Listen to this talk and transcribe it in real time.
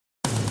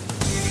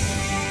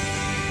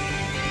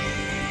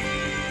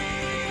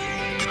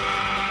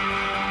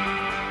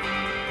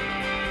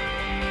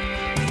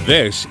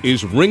This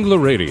is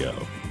Ringler Radio,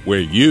 where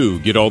you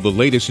get all the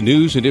latest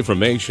news and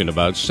information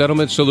about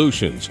settlement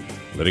solutions,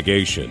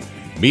 litigation,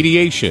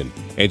 mediation,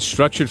 and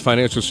structured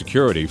financial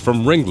security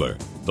from Ringler,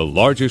 the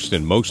largest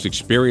and most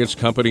experienced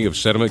company of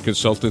settlement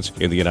consultants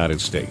in the United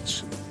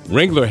States.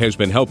 Ringler has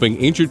been helping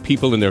injured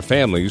people and their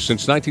families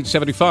since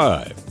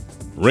 1975.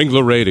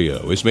 Ringler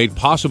Radio is made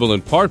possible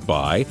in part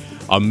by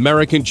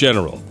American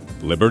General,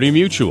 Liberty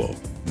Mutual,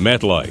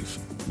 MetLife,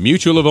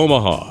 Mutual of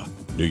Omaha,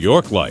 New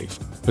York Life,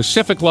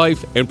 Pacific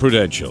Life, and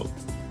Prudential.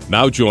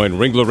 Now join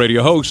Ringler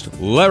Radio host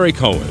Larry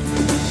Cohen.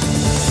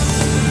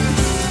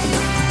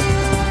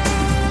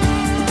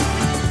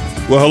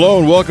 Well, hello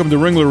and welcome to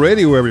Ringler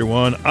Radio,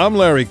 everyone. I'm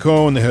Larry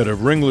Cohen, the head of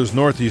Ringler's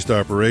Northeast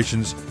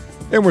Operations,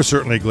 and we're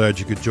certainly glad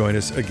you could join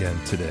us again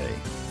today.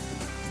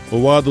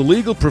 Well, while the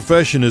legal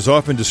profession is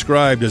often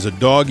described as a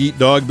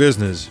dog-eat-dog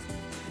business,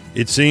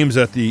 it seems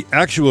that the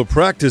actual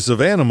practice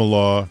of animal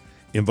law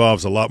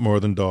involves a lot more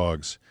than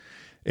dogs.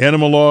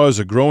 Animal law is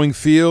a growing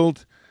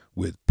field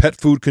with pet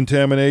food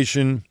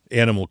contamination,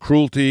 animal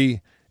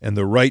cruelty, and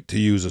the right to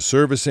use a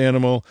service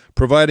animal,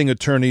 providing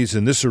attorneys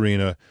in this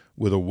arena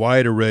with a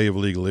wide array of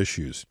legal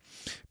issues.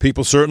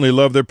 People certainly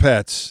love their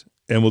pets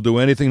and will do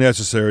anything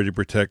necessary to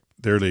protect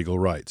their legal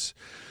rights.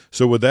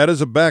 So with that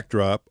as a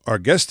backdrop, our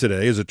guest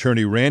today is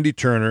attorney Randy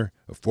Turner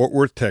of Fort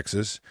Worth,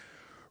 Texas.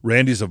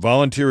 Randy's a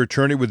volunteer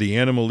attorney with the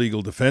Animal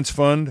Legal Defense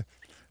Fund.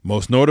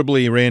 Most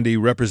notably, Randy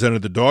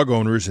represented the dog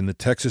owners in the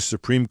Texas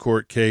Supreme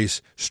Court case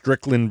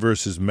Strickland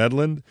versus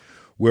Medland,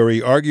 where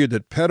he argued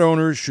that pet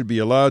owners should be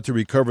allowed to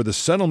recover the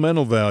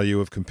sentimental value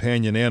of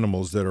companion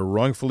animals that are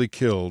wrongfully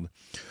killed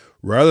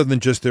rather than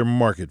just their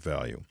market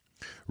value.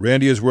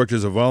 Randy has worked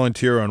as a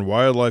volunteer on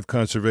wildlife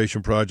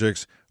conservation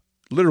projects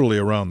literally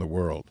around the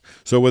world.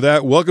 So with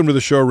that, welcome to the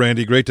show,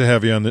 Randy. Great to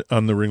have you on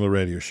the Ringler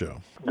Radio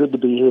Show. Good to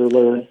be here,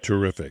 Larry.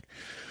 Terrific.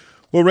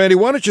 Well, Randy,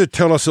 why don't you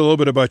tell us a little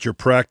bit about your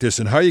practice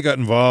and how you got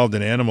involved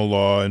in animal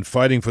law and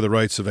fighting for the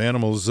rights of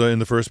animals in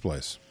the first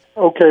place?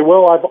 Okay,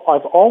 well,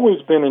 I've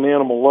always been an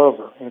animal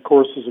lover. And, of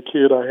course, as a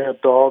kid, I had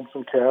dogs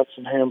and cats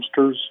and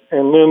hamsters.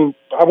 And then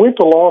I went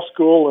to law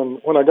school, and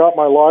when I got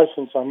my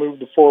license, I moved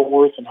to Fort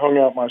Worth and hung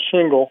out my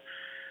shingle.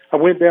 I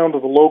went down to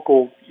the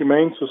local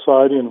Humane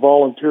Society and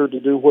volunteered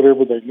to do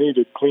whatever they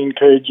needed, clean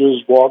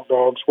cages, walk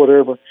dogs,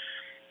 whatever.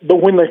 But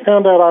when they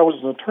found out I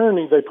was an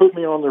attorney, they put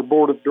me on their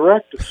board of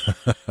directors,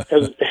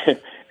 as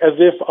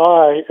if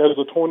I, as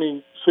a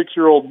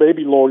 26-year-old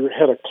baby lawyer,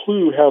 had a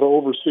clue how to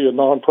oversee a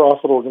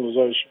nonprofit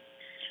organization.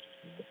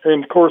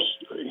 And, of course,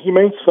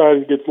 Humane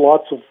Society gets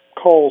lots of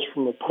calls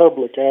from the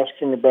public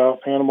asking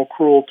about animal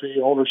cruelty,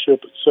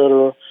 ownership,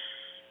 etc.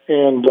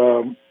 And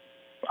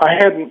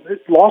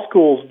law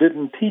schools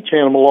didn't teach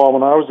animal law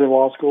when I was in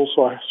law school,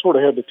 so I sort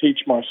of had to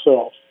teach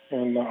myself.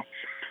 And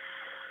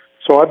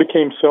so I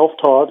became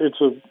self-taught.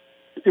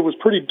 It was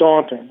pretty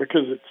daunting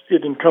because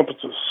it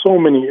encompasses so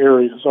many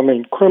areas. I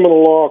mean,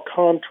 criminal law,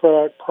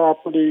 contract,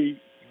 property,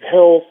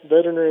 health,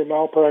 veterinary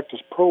malpractice,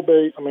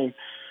 probate, I mean,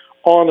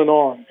 on and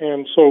on.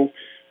 And so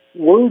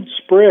word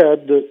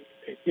spread that,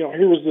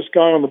 here was this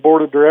guy on the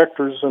board of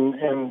directors, and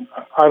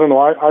I don't know,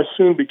 I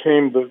soon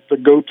became the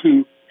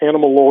go-to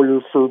animal lawyer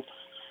for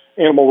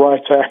animal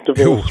rights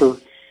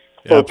activists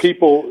or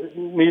people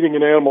needing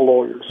an animal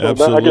lawyer. So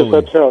I guess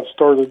that's how it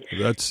started.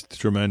 That's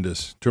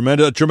tremendous.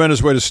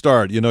 Tremendous way to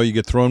start. You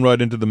get thrown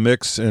right into the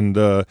mix, and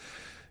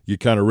you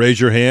kind of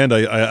raise your hand.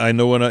 I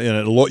know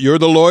you're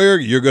the lawyer,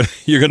 you're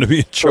going to be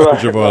in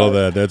charge of all of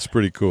that. That's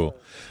pretty cool.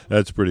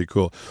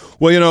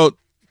 Well,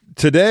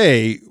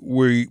 today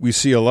we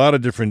see a lot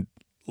of different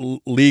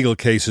legal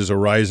cases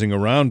arising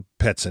around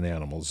pets and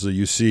animals. So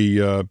you see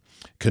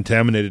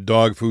contaminated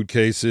dog food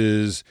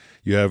cases.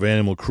 You have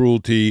animal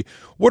cruelty.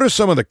 What are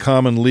some of the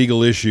common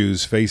legal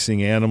issues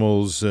facing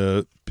animals,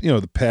 the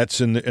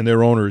pets and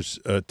their owners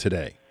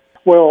today?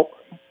 Well,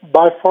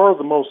 by far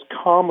the most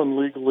common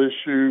legal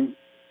issue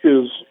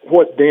is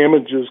what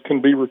damages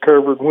can be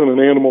recovered when an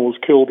animal is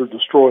killed or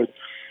destroyed.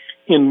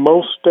 In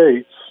most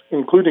states,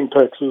 including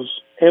Texas,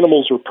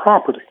 animals are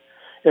property.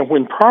 And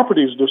when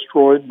property is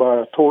destroyed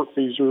by a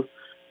tortfeasor,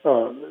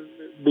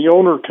 the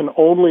owner can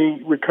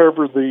only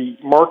recover the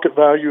market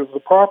value of the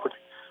property.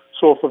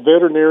 So if a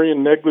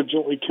veterinarian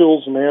negligently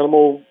kills an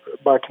animal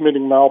by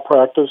committing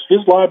malpractice, his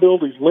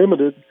liability is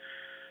limited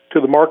to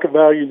the market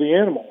value of the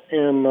animal.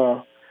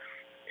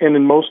 And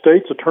in most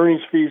states,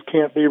 attorney's fees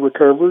can't be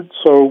recovered.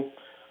 So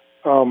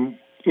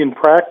in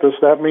practice,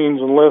 that means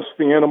unless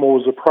the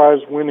animal is a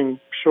prize-winning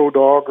show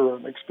dog or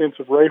an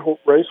expensive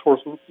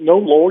racehorse, no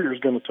lawyer is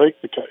going to take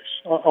the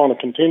case on a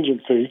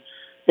contingent fee.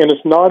 And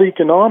it's not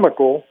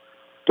economical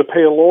to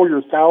pay a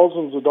lawyer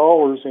thousands of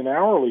dollars in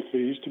hourly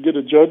fees to get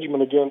a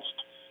judgment against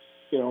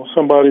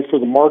somebody for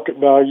the market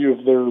value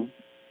of their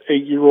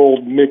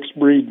 8-year-old mixed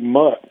breed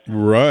mutt.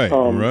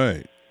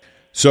 Right.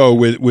 So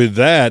with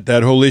that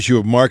whole issue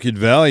of market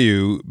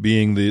value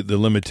being the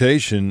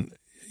limitation,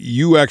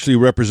 you actually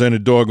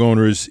represented dog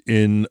owners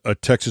in a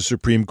Texas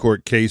Supreme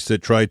Court case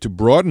that tried to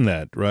broaden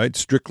that, right?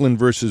 Strickland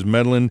versus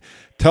Medlin.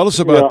 Tell us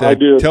about that. I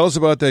did. Tell us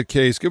about that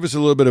case. Give us a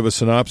little bit of a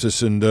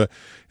synopsis, and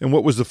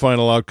what was the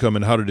final outcome,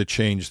 and how did it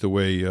change the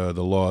way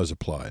the law is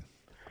applied?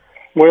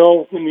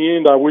 Well, in the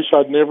end, I wish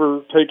I'd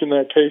never taken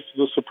that case to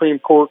the Supreme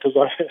Court because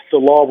the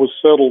law was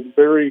settled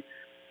very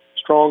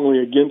strongly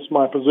against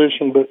my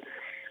position. But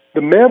the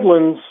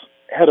Medlins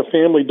had a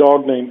family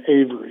dog named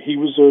Avery. He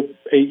was a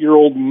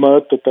 8-year-old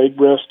mutt that they'd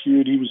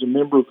rescued. He was a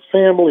member of the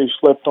family. He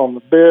slept on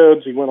the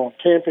beds. He went on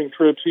camping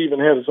trips. He even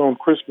had his own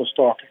Christmas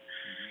stocking.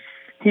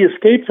 He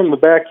escaped from the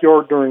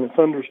backyard during a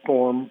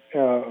thunderstorm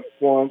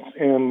once,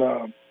 and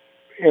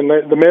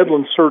the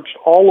Medlins searched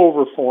all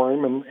over for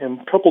him, and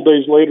a couple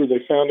days later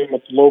they found him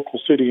at the local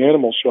city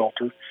animal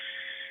shelter.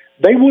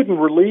 They wouldn't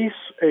release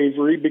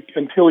Avery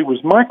until he was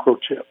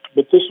microchipped,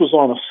 but this was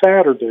on a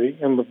Saturday,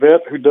 and the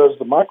vet who does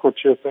the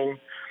microchipping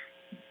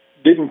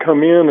didn't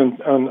come in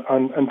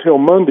until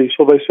Monday,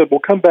 so they said, well,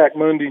 come back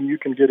Monday and you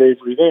can get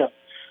Avery then.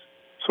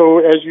 So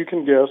as you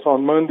can guess,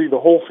 on Monday the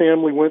whole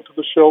family went to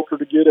the shelter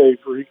to get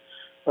Avery,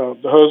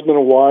 the husband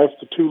and wife,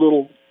 the 2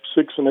 little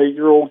 6 and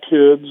 8-year-old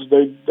kids.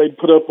 They'd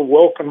put up a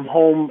welcome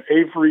home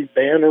Avery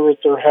banner at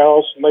their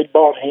house, and they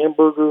bought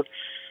hamburger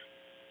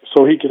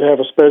so he could have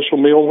a special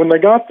meal. When they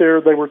got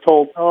there, they were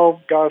told, oh,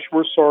 gosh,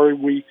 we're sorry,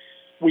 we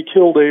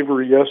killed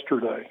Avery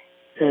yesterday.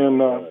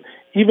 And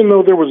even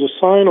though there was a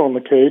sign on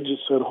the cage that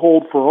said,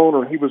 hold for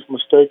owner, he was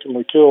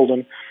mistakenly killed.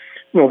 And,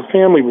 the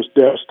family was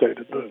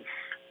devastated.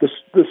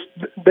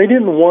 They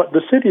didn't want,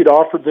 the city had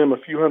offered them a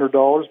few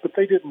 $100s, but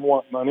they didn't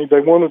want money.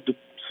 They wanted to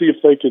see if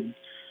they could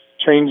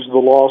change the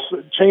law,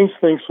 change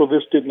things so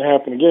this didn't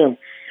happen again.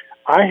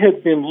 I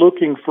had been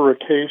looking for a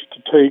case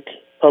to take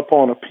up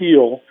on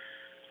appeal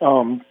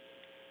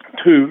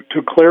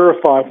to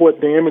clarify what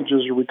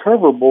damages are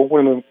recoverable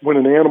when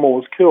an animal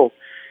is killed.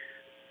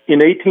 In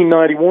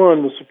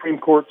 1891, the Supreme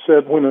Court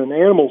said when an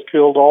animal is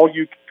killed, all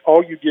you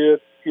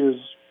get is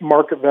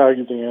market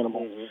value of the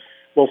animal. Mm-hmm.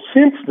 Well,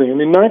 since then,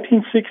 in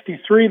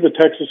 1963, the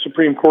Texas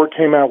Supreme Court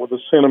came out with a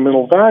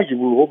sentimental value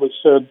rule that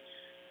said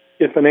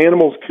if an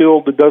animal is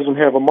killed that doesn't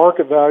have a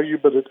market value,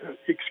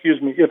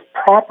 if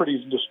property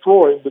is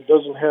destroyed that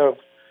doesn't have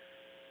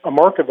a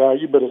market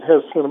value but it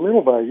has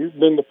sentimental value,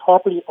 then the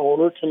property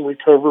owner can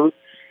recover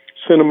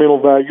sentimental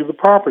value of the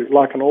property,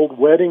 like an old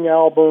wedding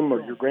album or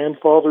your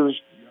grandfather's,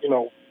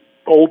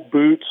 old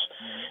boots.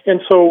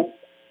 And so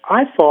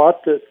I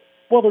thought that,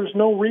 well, there's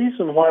no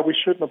reason why we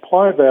shouldn't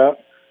apply that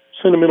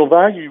sentimental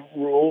value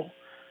rule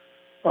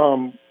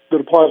that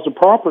applies to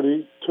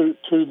property to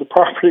the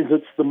property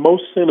that's the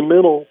most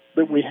sentimental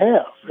that we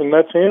have, and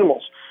that's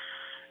animals.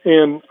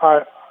 And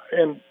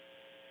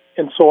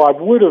so I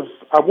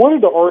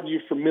wanted to argue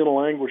for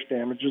mental anguish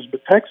damages,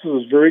 but Texas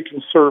is very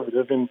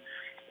conservative, and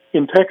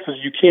in Texas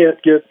you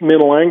can't get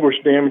mental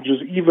anguish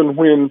damages even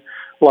when,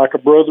 like, a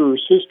brother or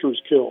sister is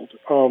killed.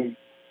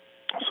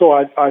 So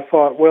I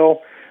thought,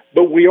 well,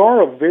 but we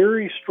are a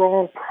very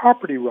strong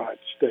property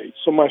rights state.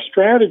 So my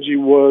strategy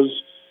was,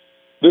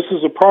 this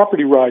is a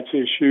property rights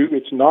issue.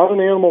 It's not an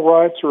animal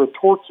rights or a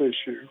torts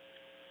issue.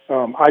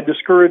 I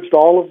discouraged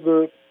all of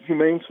the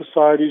humane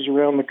societies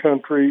around the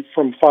country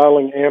from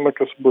filing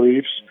amicus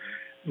briefs,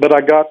 but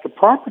I got the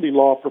property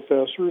law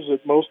professors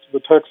at most of the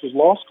Texas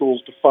law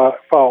schools to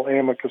file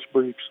amicus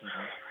briefs.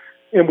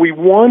 Mm-hmm. And we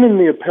won in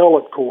the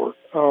appellate court.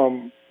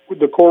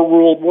 The court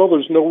ruled, well,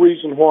 there's no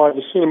reason why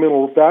the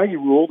sentimental value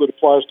rule that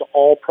applies to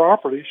all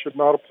property should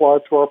not apply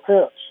to our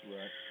pets.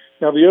 Right.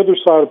 Now, the other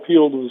side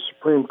appealed to the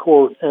Supreme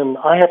Court, and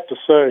I have to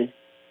say,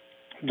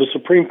 the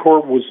Supreme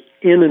Court was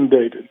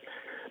inundated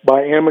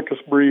by amicus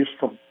briefs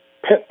from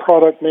pet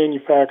product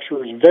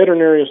manufacturers,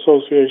 veterinary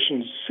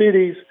associations,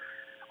 cities,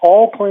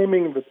 all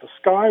claiming that the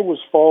sky was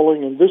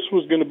falling and this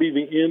was going to be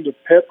the end of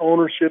pet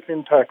ownership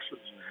in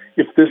Texas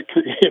if this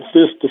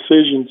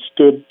decision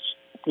stood.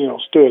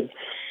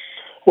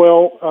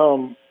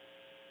 Well,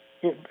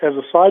 as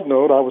a side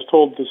note, I was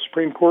told the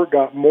Supreme Court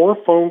got more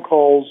phone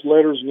calls,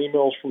 letters, and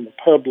emails from the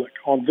public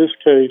on this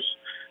case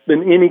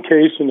than any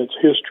case in its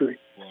history.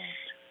 Wow.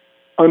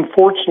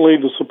 Unfortunately,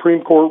 the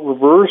Supreme Court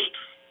reversed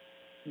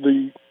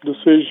the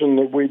decision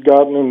that we'd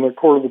gotten in the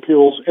Court of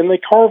Appeals, and they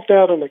carved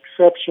out an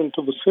exception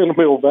to the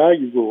sentimental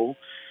value rule.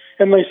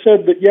 And they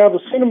said that, the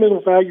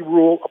sentimental value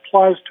rule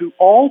applies to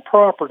all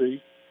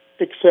property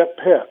except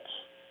pets.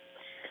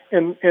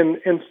 And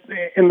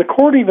the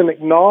court even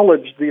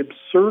acknowledged the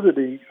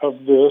absurdity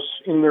of this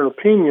in their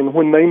opinion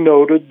when they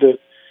noted that,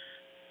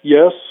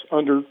 yes,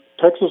 under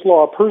Texas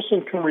law, a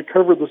person can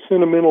recover the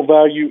sentimental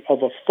value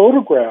of a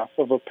photograph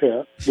of a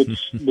pet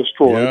that's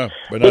destroyed,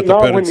 but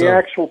not when the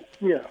actual,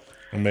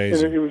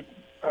 Amazing.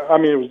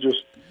 And it was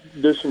just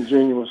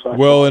disingenuous.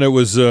 And it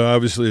was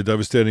obviously a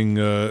devastating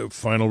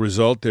final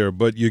result there,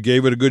 but you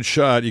gave it a good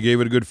shot, you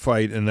gave it a good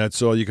fight, and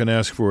that's all you can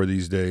ask for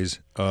these days.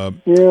 Not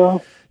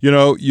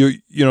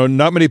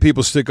many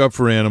people stick up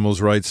for animals'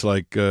 rights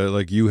like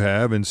you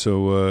have, and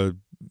so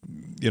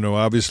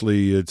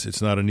obviously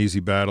it's not an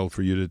easy battle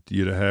for you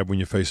to have when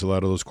you face a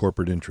lot of those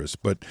corporate interests.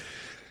 But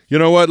You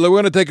know what? We're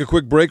going to take a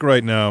quick break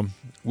right now.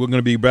 We're going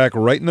to be back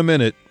right in a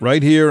minute,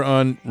 right here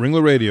on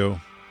Ringler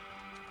Radio.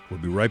 We'll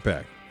be right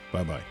back.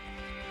 Bye-bye.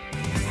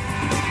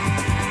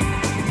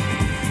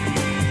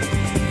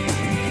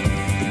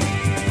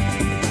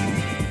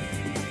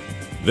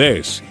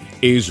 This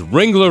is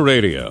Ringler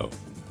Radio,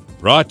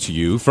 brought to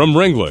you from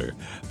Ringler,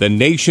 the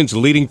nation's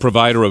leading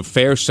provider of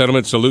fair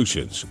settlement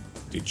solutions.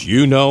 Did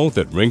you know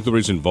that Ringler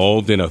is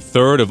involved in a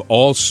third of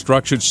all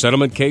structured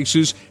settlement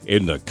cases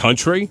in the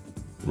country?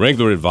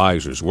 Ringler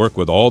advisors work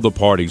with all the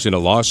parties in a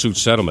lawsuit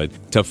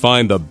settlement to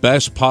find the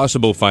best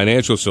possible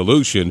financial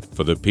solution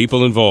for the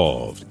people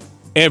involved.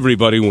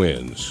 Everybody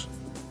wins.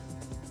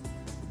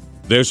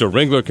 There's a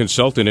Ringler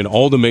consultant in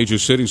all the major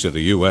cities of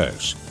the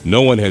U.S.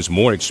 No one has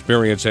more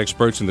experienced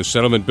experts in the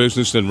settlement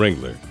business than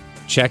Ringler.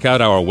 Check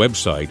out our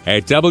website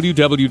at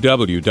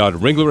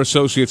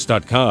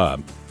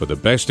www.ringlerassociates.com for the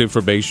best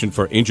information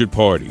for injured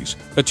parties,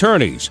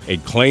 attorneys,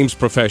 and claims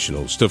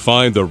professionals to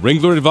find the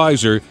Ringler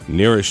advisor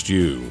nearest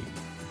you.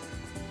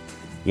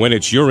 When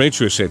it's your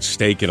interests at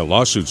stake in a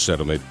lawsuit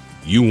settlement,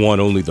 you want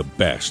only the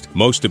best,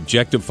 most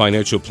objective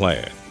financial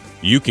plan.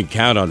 You can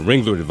count on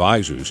Ringler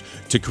advisors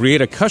to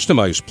create a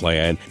customized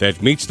plan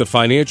that meets the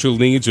financial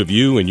needs of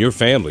you and your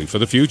family for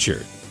the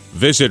future.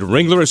 Visit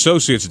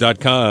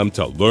ringlerassociates.com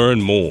to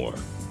learn more.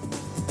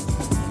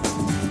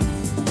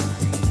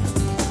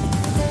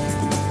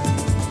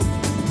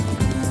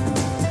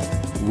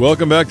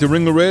 Welcome back to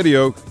Ringler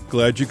Radio.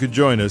 Glad you could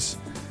join us.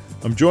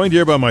 I'm joined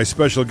here by my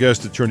special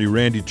guest, attorney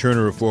Randy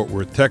Turner of Fort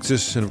Worth,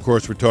 Texas, and of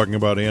course we're talking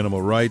about animal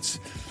rights.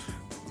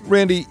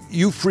 Randy,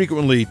 you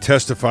frequently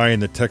testify in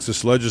the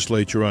Texas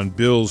legislature on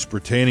bills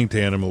pertaining to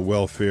animal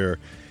welfare.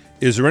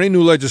 Is there any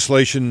new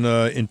legislation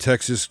in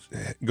Texas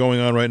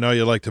going on right now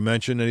you'd like to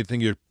mention? Anything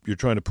you're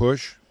trying to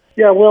push?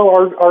 Yeah, well,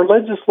 our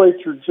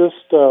legislature just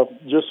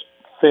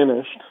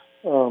finished.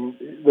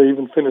 They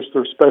even finished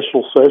their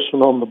special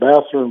session on the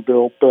bathroom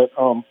bill. But,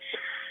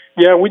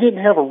 we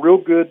didn't have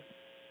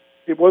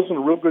it wasn't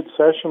a real good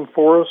session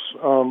for us.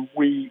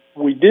 We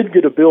did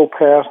get a bill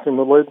passed in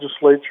the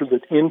legislature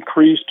that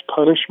increased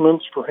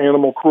punishments for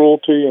animal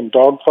cruelty and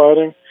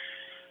dogfighting.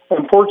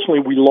 Unfortunately,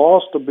 we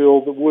lost a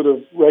bill that would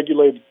have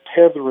regulated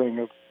tethering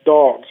of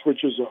dogs,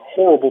 which is a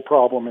horrible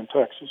problem in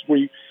Texas.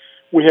 We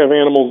have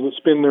animals that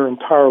spend their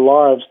entire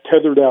lives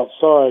tethered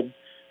outside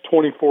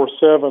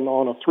 24/7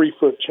 on a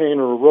 3-foot chain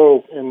or a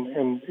rope,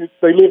 and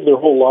they live their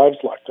whole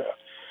lives like that.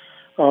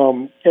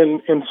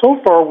 And so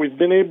far, we've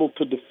been able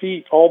to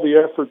defeat all the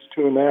efforts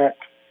to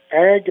enact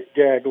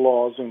ag-gag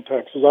laws in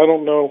Texas. I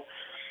don't know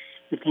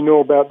if you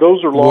know about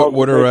those. Are laws.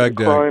 What are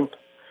ag-gag?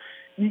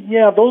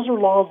 Yeah, those are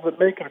laws that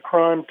make it a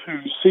crime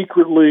to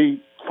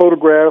secretly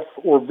photograph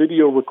or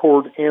video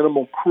record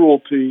animal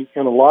cruelty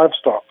in a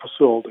livestock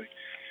facility.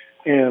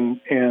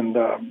 And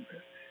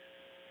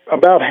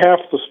about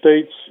half the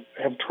states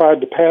have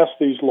tried to pass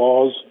these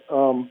laws.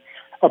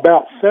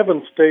 About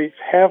 7 states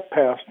have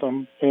passed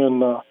them,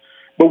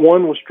 but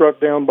one was struck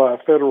down by a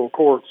federal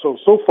court. So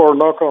far,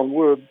 knock on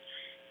wood,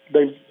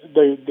 the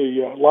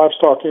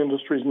livestock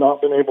industry's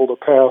not been able to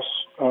pass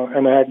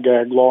an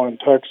ag-gag law in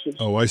Texas.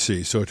 Oh, I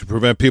see. So to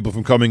prevent people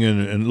from coming in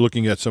and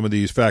looking at some of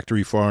these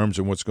factory farms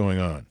and what's going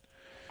on.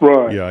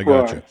 Right. Yeah, I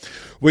got you.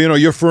 Well,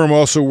 your firm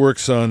also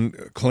works on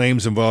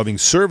claims involving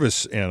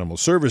service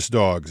animals, service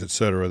dogs, et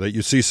cetera, that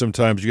you see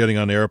sometimes getting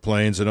on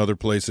airplanes and other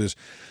places.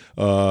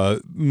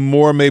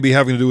 More maybe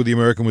having to do with the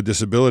American with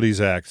Disabilities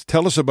Act.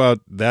 Tell us about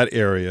that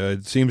area.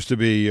 It seems to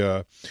be,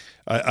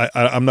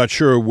 I'm not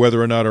sure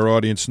whether or not our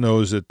audience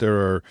knows that there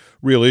are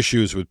real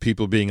issues with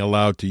people being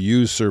allowed to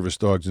use service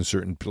dogs in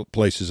certain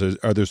places.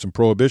 Are there some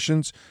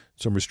prohibitions,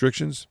 some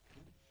restrictions?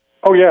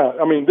 Oh, yeah.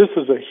 I mean, this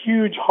is a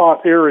huge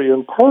hot area,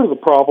 and part of the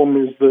problem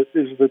is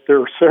that there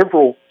are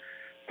several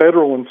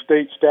federal and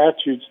state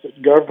statutes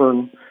that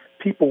govern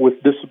people with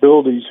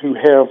disabilities who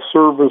have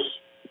service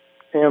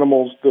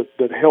animals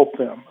that help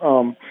them.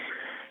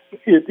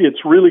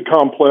 It's really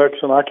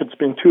complex, and I could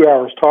spend 2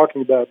 hours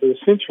talking about it, but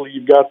essentially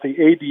you've got the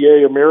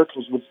ADA,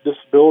 Americans with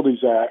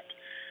Disabilities Act.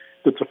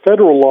 That's a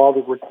federal law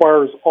that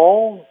requires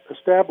all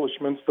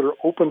establishments that are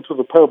open to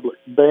the public,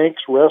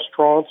 banks,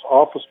 restaurants,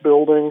 office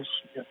buildings,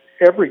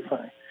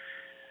 everything.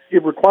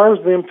 It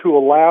requires them to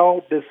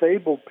allow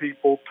disabled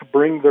people to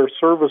bring their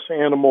service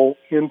animal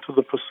into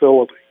the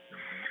facility.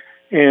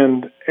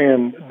 And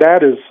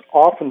that is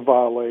often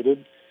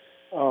violated.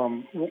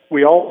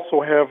 We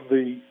also have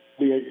the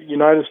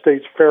United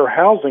States Fair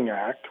Housing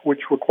Act,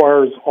 which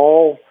requires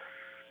all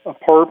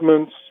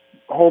apartments,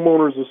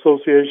 homeowners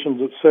associations,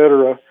 et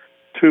cetera,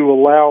 to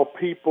allow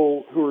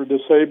people who are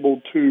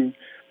disabled to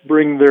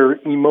bring their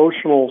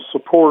emotional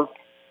support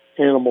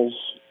animals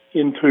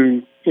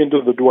into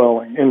the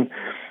dwelling. And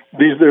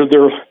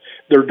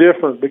they're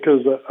different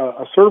because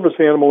a service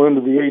animal under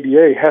the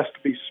ADA has to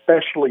be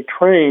specially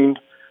trained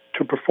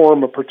to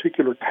perform a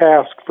particular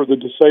task for the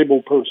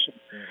disabled person.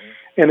 Mm-hmm.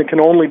 And it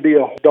can only be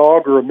a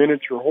dog or a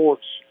miniature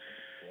horse.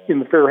 In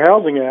the Fair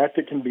Housing Act,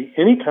 it can be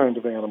any kind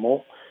of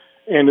animal,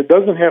 and it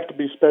doesn't have to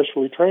be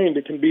specially trained.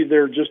 It can be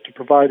there just to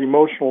provide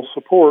emotional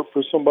support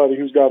for somebody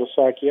who's got a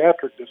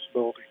psychiatric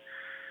disability.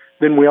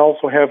 Then we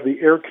also have the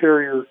Air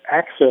Carrier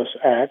Access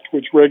Act,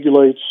 which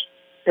regulates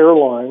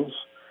airlines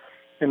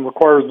and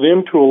requires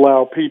them to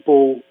allow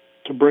people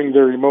to bring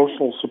their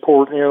emotional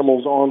support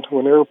animals onto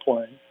an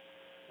airplane.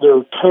 There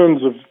are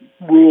tons of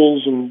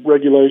rules and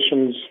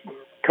regulations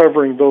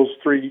covering those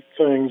three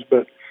things,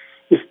 but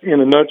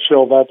in a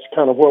nutshell, that's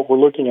kind of what we're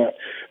looking at.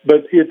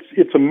 But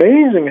it's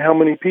amazing how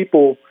many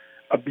people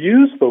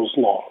abuse those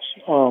laws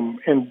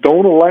and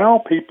don't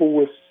allow people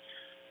with.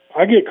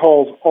 I get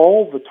calls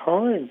all the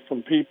time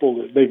from people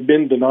that they've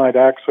been denied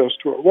access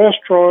to a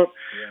restaurant.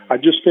 Yeah. I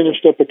just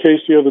finished up a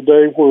case the other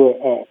day where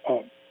a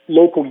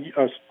local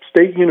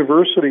state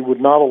university would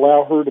not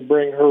allow her to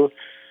bring her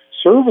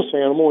service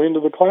animal into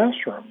the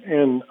classroom,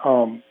 and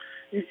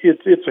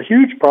it's a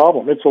huge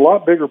problem. It's a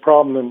lot bigger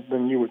problem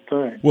than you would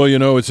think. Well,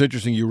 it's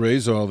interesting you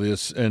raise all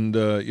this, and,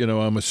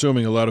 I'm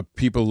assuming a lot of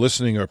people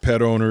listening are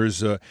pet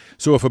owners.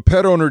 So if a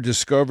pet owner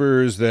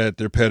discovers that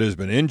their pet has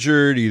been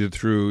injured, either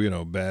through,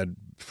 bad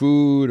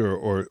food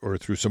or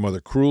through some other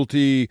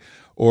cruelty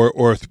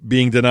or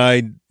being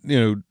denied,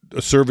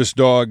 a service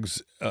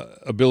dog's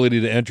ability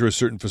to enter a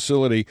certain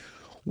facility,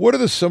 what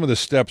are some of the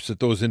steps that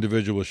those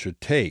individuals should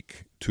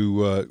take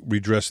to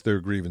redress their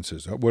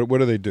grievances? What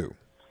do they do?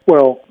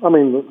 Well, I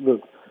mean,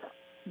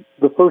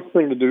 the first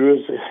thing to do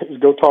is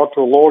go talk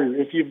to a lawyer.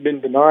 If you've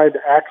been denied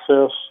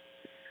access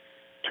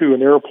to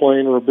an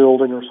airplane or a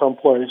building or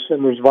someplace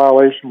and there's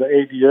violation of the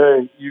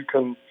ADA, you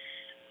can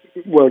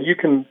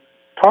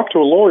talk to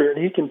a lawyer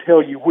and he can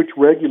tell you which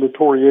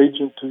regulatory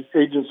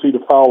agency to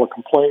file a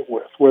complaint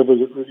with, whether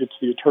it's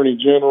the Attorney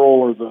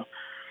General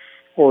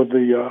or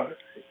the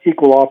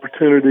Equal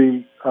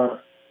Opportunity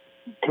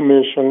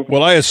Commission.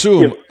 Well, I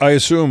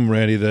assume,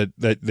 Randy,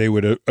 that they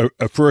would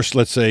first,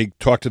 let's say,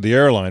 talk to the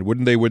airline.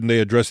 Wouldn't they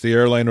address the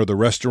airline or the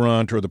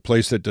restaurant or the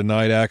place that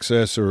denied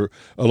access or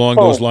along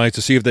those lines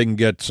to see if they can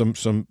get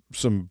some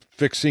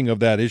fixing of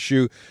that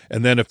issue?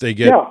 And then if they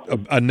get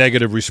a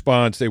negative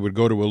response, they would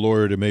go to a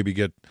lawyer to maybe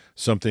get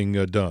something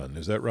done.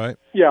 Is that right?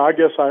 Yeah, I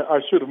guess I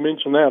should have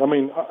mentioned that. I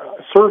mean,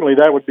 certainly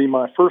that would be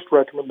my first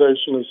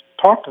recommendation is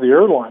talk to the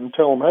airline and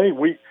tell them, hey,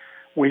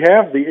 we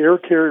have the Air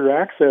Carrier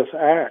Access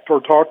Act,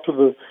 or talk to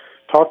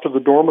the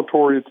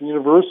dormitory at the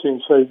university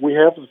and say we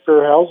have the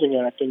Fair Housing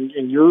Act and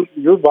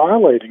you're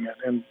violating it,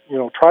 and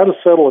try to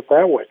settle it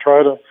that way.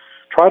 Try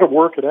to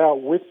work it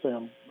out with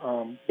them.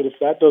 But if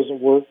that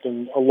doesn't work,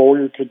 then a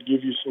lawyer could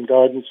give you some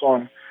guidance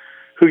on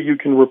who you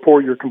can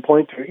report your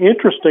complaint to.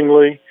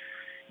 Interestingly,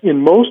 in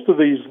most of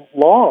these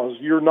laws,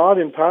 you're not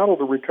entitled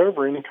to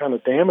recover any kind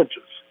of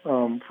damages.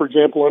 For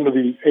example, under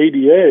the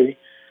ADA,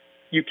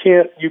 you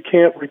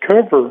can't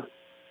recover.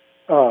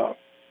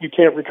 You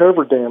can't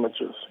recover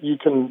damages. You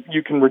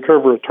can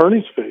recover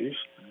attorney's fees,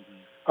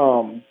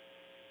 and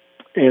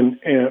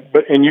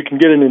you can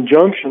get an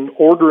injunction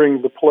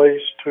ordering the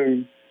place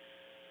to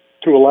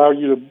allow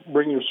you to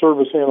bring your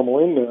service animal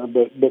in there,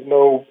 but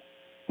no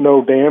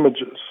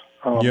damages.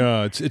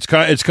 It's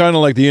kind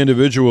of like the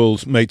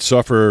individuals might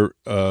suffer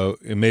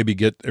and maybe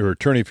get their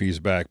attorney fees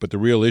back, but the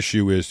real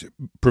issue is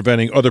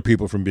preventing other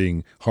people from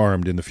being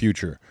harmed in the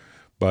future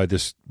by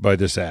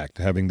this act,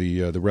 having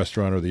the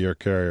restaurant or the air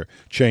carrier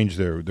change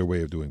their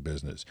way of doing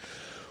business.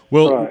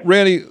 Well, right.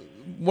 Randy,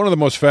 one of the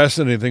most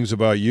fascinating things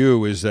about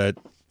you is that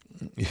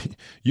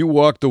you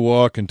walk the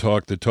walk and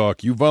talk the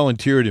talk. You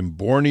volunteered in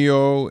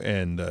Borneo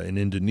and in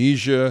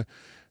Indonesia,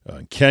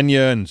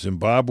 Kenya and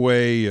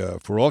Zimbabwe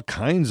for all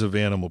kinds of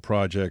animal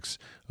projects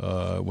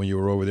when you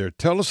were over there.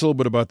 Tell us a little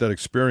bit about that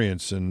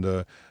experience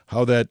and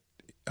how that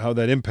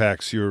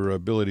impacts your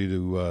ability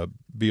to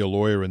be a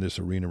lawyer in this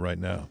arena right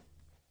now.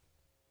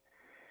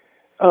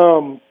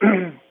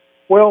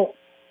 Well,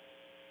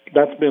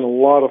 that's been a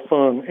lot of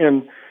fun,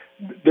 and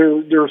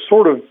there are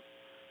sort of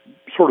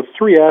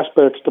three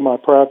aspects to my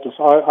practice.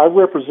 I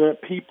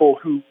represent people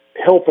who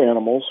help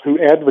animals, who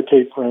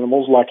advocate for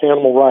animals, like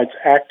animal rights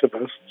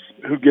activists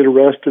who get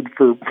arrested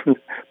for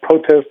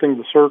protesting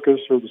the circus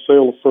or the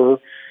sale of fur.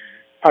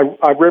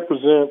 I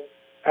represent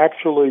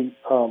actually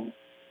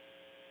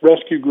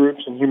rescue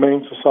groups and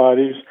humane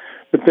societies,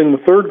 but then the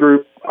third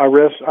group I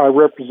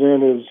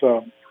represent is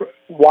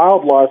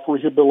wildlife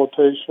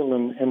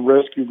rehabilitation and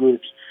rescue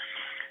groups.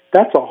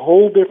 That's a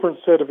whole different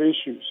set of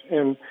issues.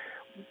 And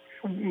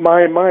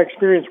my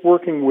experience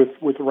working with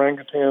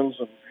orangutans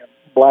and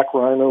black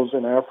rhinos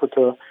in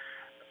Africa,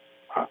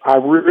 I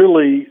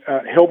really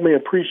helped me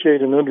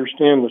appreciate and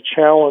understand the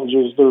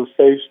challenges that are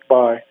faced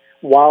by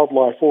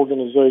wildlife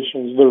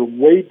organizations that are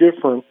way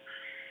different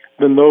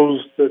than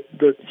those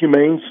that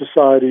humane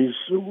societies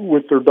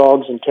with their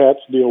dogs and cats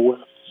deal with.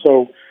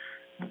 So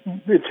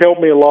it's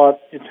helped me a lot.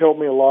 It's helped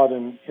me a lot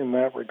in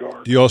that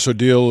regard. Do you also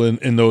deal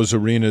in those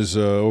arenas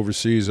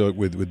overseas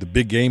with the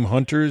big game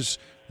hunters?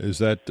 Is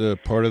that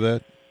part of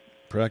that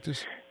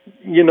practice?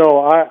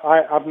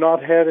 I've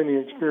not had any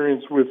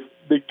experience with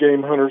big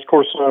game hunters. Of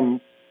course, I'm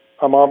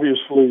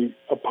obviously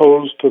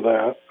opposed to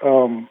that.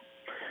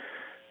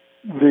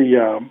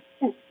 we're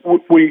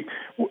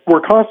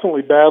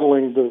constantly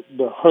battling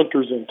the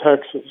hunters in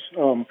Texas.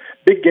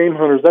 Big game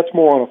hunters, that's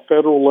more on a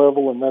federal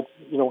level, and that's,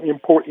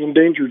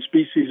 Endangered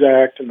Species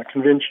Act and the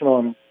Convention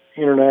on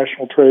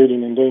International Trade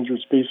in Endangered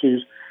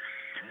Species.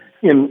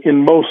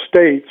 In most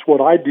states,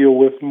 what I deal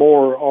with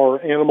more are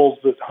animals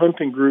that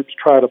hunting groups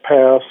try to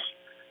pass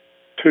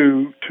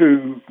to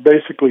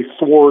basically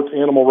thwart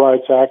animal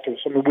rights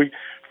activists. I mean,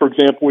 for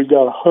example, we've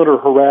got a Hunter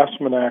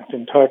Harassment Act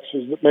in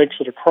Texas that makes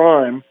it a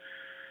crime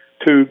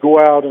to go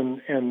out and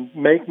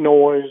make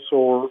noise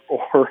or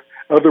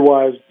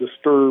otherwise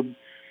disturb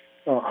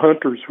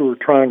hunters who are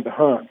trying to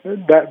hunt.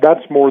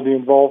 That's more the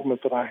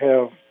involvement that I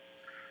have.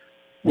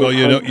 Well,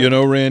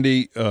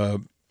 Randy.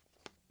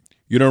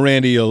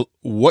 Randy,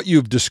 what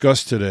you've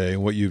discussed today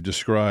and what you've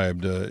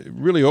described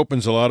really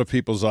opens a lot of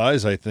people's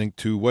eyes, I think,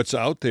 to what's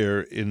out there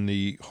in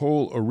the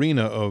whole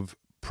arena of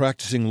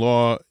practicing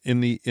law in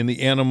the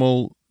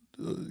animal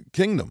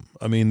kingdom.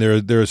 I mean,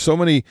 there are so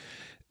many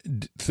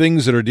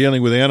things that are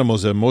dealing with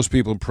animals that most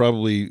people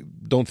probably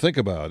don't think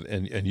about,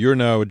 and you're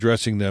now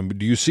addressing them.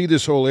 Do you see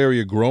this whole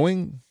area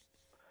growing?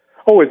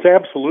 Oh, it's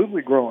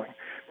absolutely growing.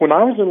 When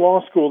I was in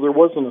law school, there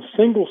wasn't a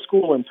single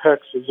school in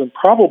Texas, and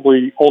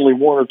probably only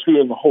one or two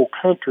in the whole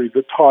country,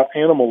 that taught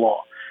animal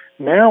law.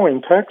 Now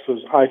in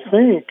Texas, I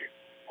think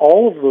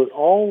all of the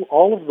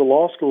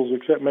law schools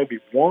except maybe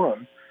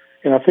one,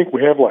 and I think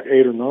we have like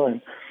 8 or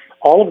 9,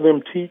 all of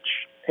them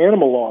teach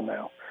animal law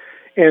now,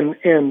 and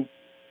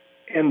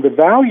the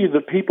value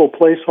that people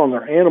place on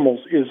their animals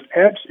is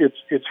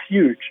it's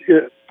huge.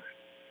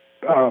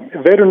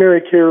 Veterinary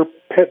care,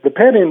 the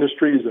pet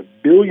industry is a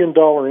 $1 billion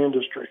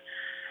industry.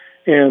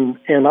 And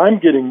I'm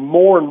getting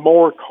more and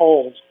more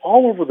calls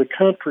all over the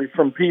country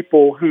from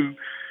people who,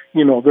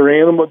 their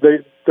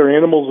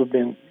animals have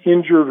been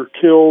injured or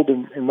killed,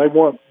 and they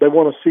want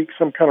to seek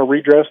some kind of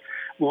redress.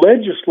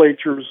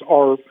 Legislatures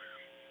are,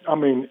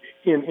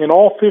 in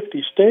all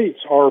 50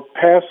 states, are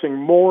passing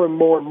more and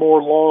more and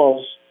more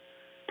laws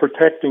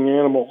protecting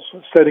animals,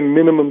 setting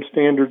minimum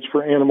standards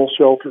for animal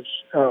shelters,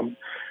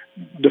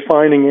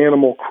 defining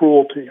animal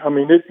cruelty. I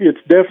mean,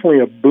 it's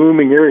definitely a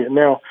booming area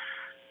now.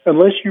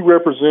 Unless you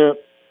represent,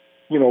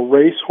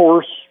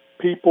 racehorse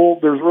people,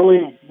 there's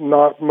really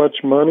not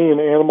much money in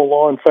animal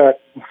law. In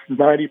fact,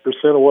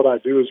 90% of what I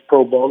do is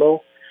pro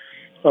bono.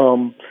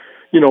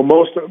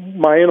 Most of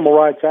my animal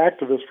rights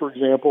activists, for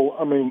example,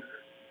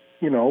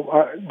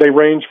 they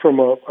range from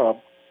a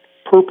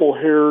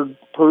purple-haired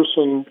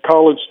person,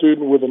 college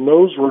student with a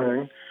nose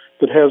ring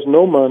that has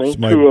no money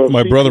to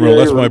my brother-in-law.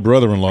 That's my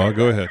brother-in-law.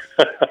 Go ahead.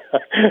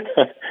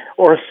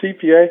 Or a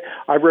CPA.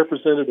 I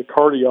represented a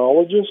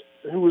cardiologist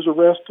who was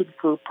arrested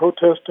for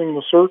protesting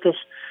the circus.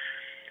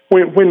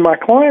 When my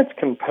clients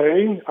can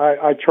pay,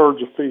 I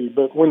charge a fee,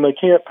 but when they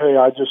can't pay,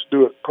 I just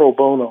do it pro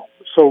bono.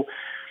 So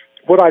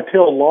what I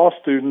tell law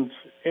students,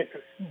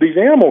 these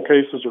animal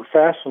cases are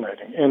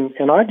fascinating,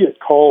 and I get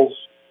calls.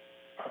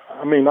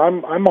 I'm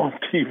on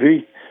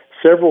TV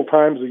several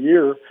times a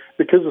year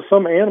because of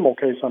some animal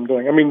case I'm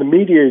doing. The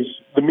media's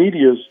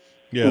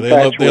yeah,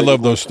 they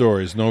love those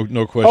stories. No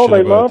question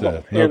about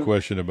that. No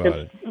question about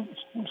it.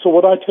 So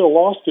what I tell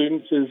law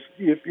students is,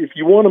 if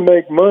you want to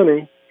make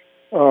money,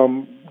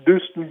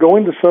 go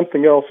into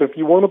something else. If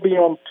you want to be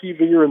on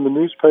TV or in the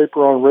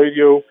newspaper, on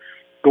radio,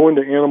 go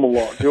into animal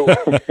law.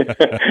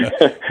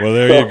 Well,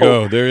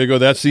 there you go.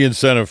 That's the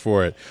incentive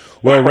for it.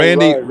 Well,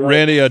 Randy, right.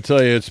 Randy, I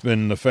tell you, it's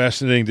been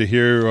fascinating to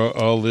hear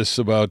all this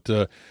about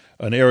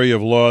an area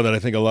of law that I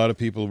think a lot of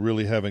people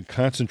really haven't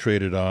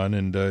concentrated on,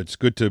 and it's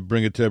good to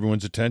bring it to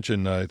everyone's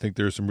attention. I think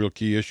there are some real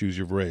key issues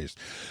you've raised.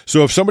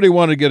 So if somebody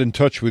wanted to get in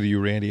touch with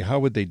you, Randy, how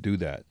would they do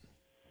that?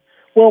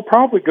 Well,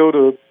 probably go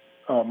to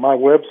my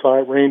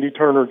website,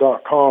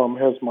 randyturner.com,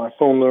 has my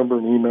phone number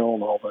and email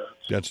and all that.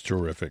 That's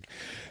terrific.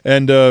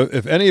 And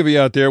if any of you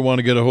out there want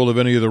to get a hold of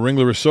any of the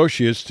Ringler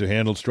Associates to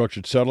handle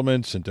structured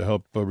settlements and to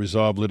help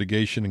resolve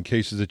litigation in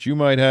cases that you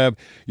might have,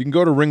 you can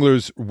go to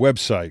Ringler's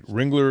website,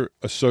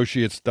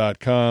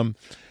 ringlerassociates.com,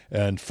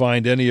 and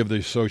find any of the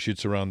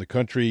associates around the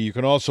country. You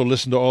can also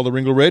listen to all the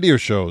Ringler radio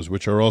shows,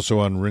 which are also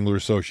on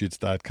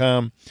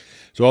ringlerassociates.com.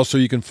 So also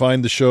you can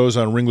find the shows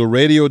on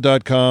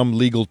ringlerradio.com,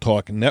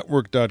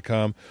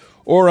 legaltalknetwork.com,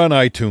 or on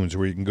iTunes,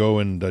 where you can go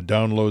and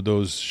download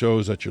those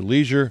shows at your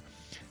leisure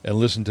and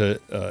listen to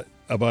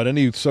about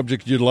any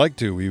subject you'd like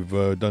to. We've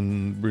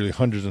done really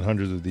hundreds and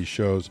hundreds of these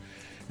shows.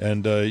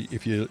 And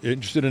if you're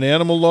interested in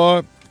animal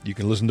law, you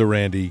can listen to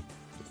Randy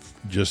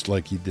just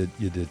like you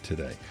did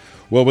today.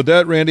 Well, with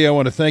that, Randy, I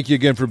want to thank you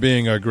again for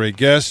being our great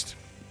guest.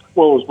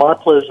 Well, it was my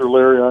pleasure,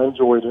 Larry. I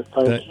enjoyed it.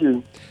 Thank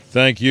you.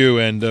 Thank you.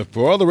 And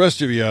for all the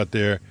rest of you out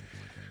there,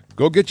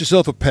 go get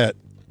yourself a pet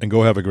and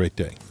go have a great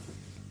day.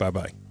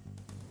 Bye-bye.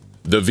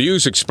 The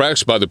views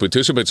expressed by the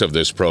participants of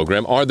this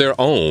program are their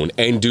own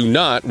and do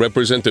not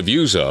represent the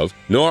views of,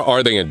 nor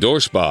are they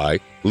endorsed by,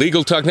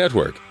 Legal Talk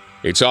Network,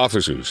 its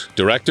officers,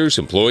 directors,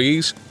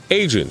 employees,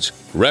 agents,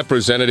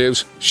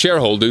 representatives,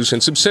 shareholders,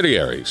 and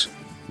subsidiaries.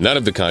 None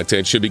of the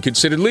content should be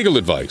considered legal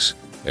advice.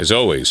 As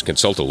always,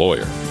 consult a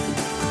lawyer.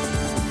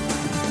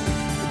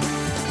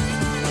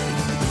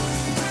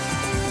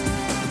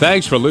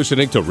 Thanks for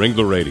listening to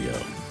Ringler Radio,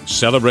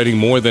 celebrating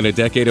more than a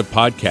decade of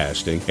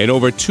podcasting and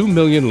over 2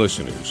 million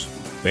listeners.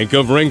 Think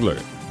of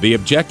Ringler, the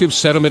objective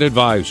settlement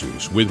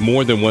advisors with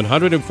more than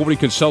 140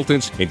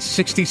 consultants in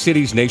 60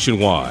 cities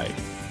nationwide.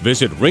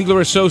 Visit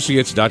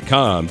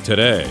ringlerassociates.com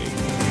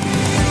today.